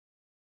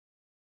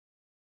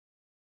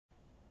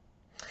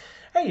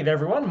Hey there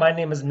everyone, my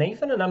name is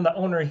Nathan and I'm the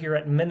owner here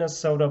at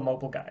Minnesota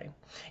Mobile Guy.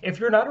 If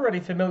you're not already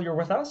familiar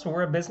with us,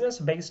 we're a business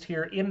based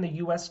here in the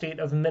US state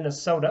of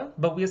Minnesota,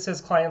 but we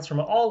assist clients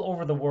from all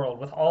over the world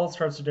with all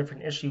sorts of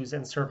different issues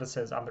and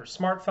services on their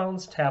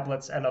smartphones,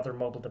 tablets, and other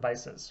mobile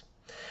devices.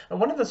 And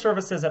one of the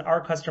services that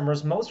our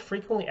customers most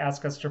frequently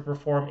ask us to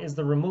perform is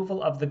the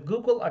removal of the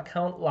Google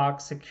Account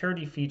Lock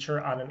security feature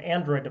on an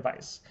Android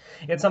device.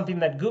 It's something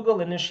that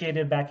Google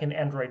initiated back in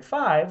Android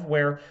 5,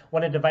 where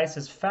when a device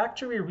is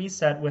factory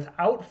reset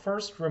without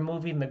first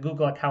removing the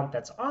Google account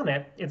that's on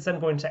it, it's then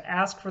going to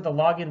ask for the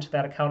login to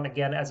that account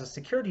again as a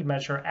security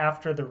measure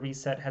after the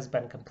reset has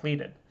been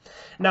completed.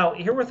 Now,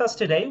 here with us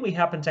today, we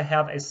happen to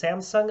have a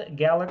Samsung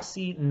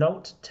Galaxy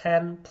Note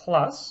 10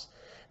 Plus.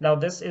 Now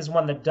this is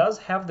one that does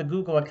have the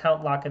Google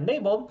account lock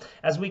enabled.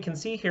 As we can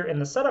see here in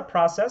the setup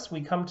process,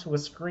 we come to a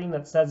screen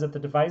that says that the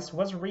device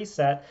was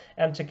reset,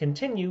 and to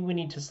continue, we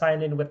need to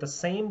sign in with the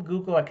same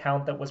Google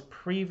account that was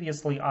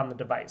previously on the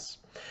device.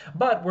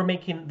 But we're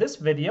making this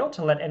video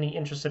to let any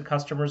interested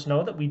customers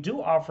know that we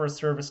do offer a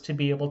service to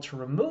be able to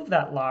remove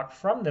that lock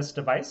from this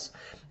device.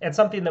 It's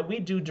something that we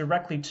do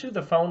directly to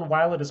the phone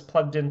while it is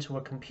plugged into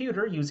a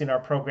computer using our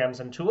programs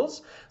and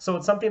tools. So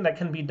it's something that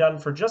can be done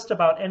for just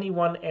about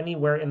anyone,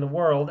 anywhere in the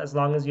world, as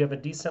long as you have a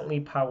decently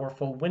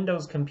powerful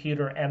Windows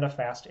computer and a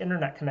fast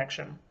internet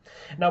connection.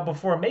 Now,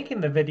 before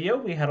making the video,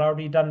 we had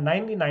already done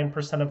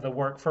 99% of the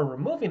work for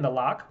removing the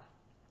lock.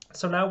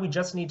 So now we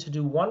just need to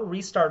do one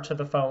restart to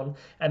the phone,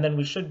 and then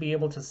we should be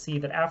able to see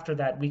that after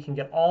that we can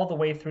get all the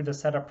way through the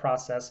setup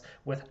process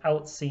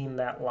without seeing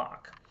that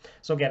lock.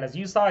 So again, as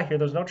you saw here,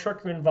 there's no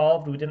trickery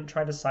involved. We didn't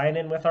try to sign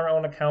in with our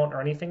own account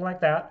or anything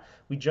like that.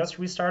 We just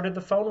restarted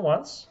the phone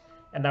once,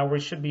 and now we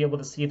should be able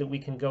to see that we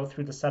can go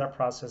through the setup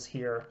process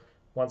here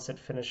once it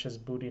finishes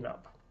booting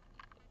up.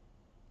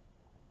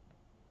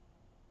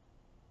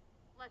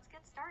 Let's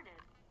get started.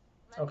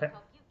 Let Okay. me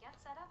help you get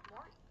set up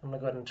more. I'm going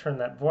to go ahead and turn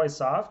that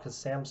voice off because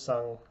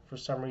Samsung, for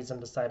some reason,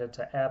 decided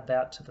to add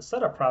that to the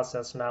setup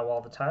process now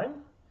all the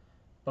time.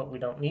 But we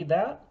don't need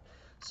that.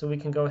 So we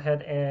can go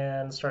ahead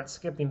and start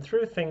skipping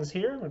through things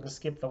here. We're going to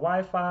skip the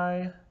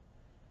Wi-Fi.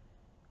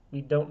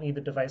 We don't need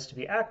the device to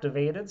be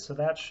activated, so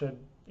that should,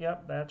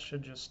 yep, that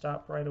should just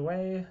stop right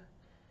away.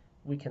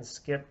 We can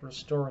skip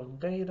restoring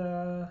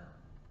data.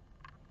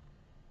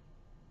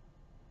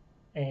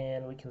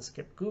 And we can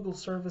skip Google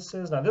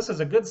services. Now this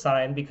is a good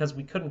sign because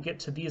we couldn't get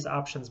to these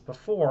options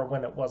before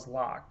when it was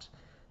locked.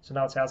 So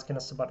now it's asking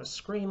us about a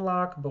screen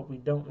lock, but we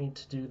don't need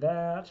to do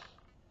that.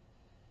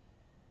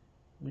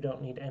 We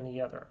don't need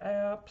any other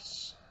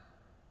apps.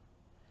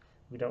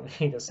 We don't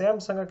need a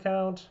Samsung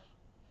account.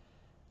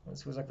 It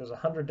seems like there's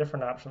 100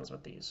 different options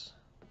with these.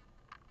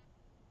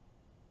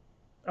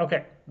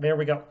 Okay, there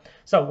we go.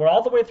 So we're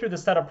all the way through the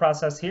setup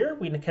process here.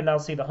 We can now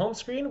see the home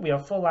screen. We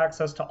have full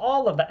access to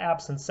all of the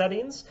apps and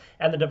settings,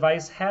 and the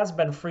device has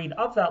been freed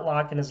of that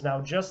lock and is now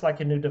just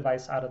like a new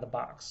device out of the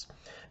box.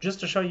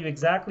 Just to show you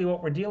exactly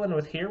what we're dealing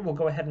with here, we'll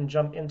go ahead and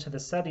jump into the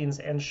settings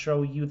and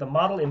show you the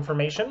model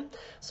information.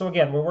 So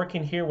again, we're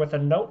working here with a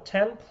Note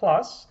 10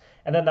 Plus.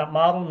 And then that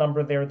model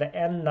number there, the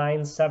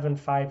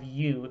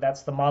N975U,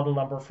 that's the model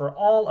number for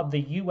all of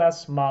the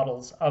US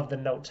models of the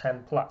Note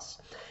 10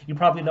 Plus. You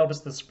probably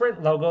noticed the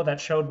Sprint logo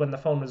that showed when the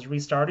phone was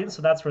restarting,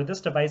 so that's where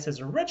this device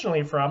is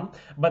originally from,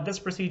 but this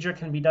procedure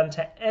can be done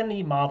to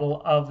any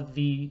model of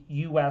the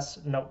US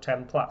Note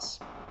 10 Plus.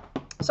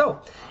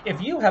 So,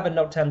 if you have a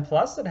Note 10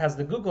 Plus that has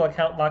the Google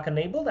account lock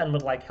enabled and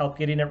would like help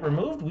getting it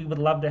removed, we would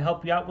love to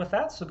help you out with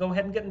that, so go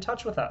ahead and get in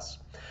touch with us.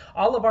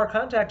 All of our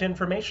contact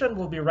information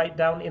will be right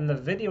down in the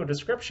video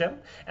description,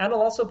 and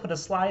I'll also put a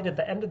slide at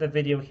the end of the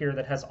video here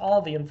that has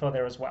all the info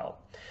there as well.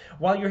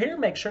 While you're here,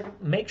 make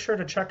sure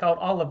to check out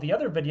all of the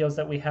other videos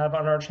that we have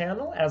on our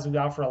channel, as we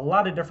offer a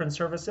lot of different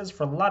services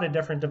for a lot of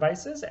different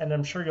devices, and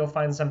I'm sure you'll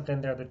find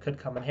something there that could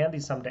come in handy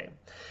someday.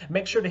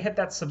 Make sure to hit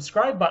that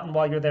subscribe button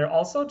while you're there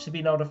also to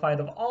be notified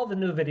of all the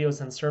new videos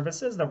and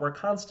services that we're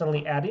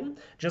constantly adding,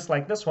 just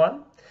like this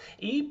one.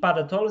 Y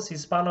para todos los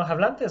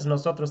hispanohablantes,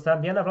 nosotros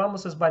también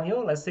hablamos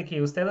español, así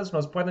que ustedes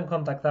nos pueden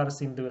contactar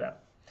sin duda.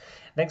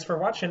 Thanks for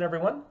watching,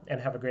 everyone,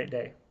 and have a great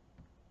day.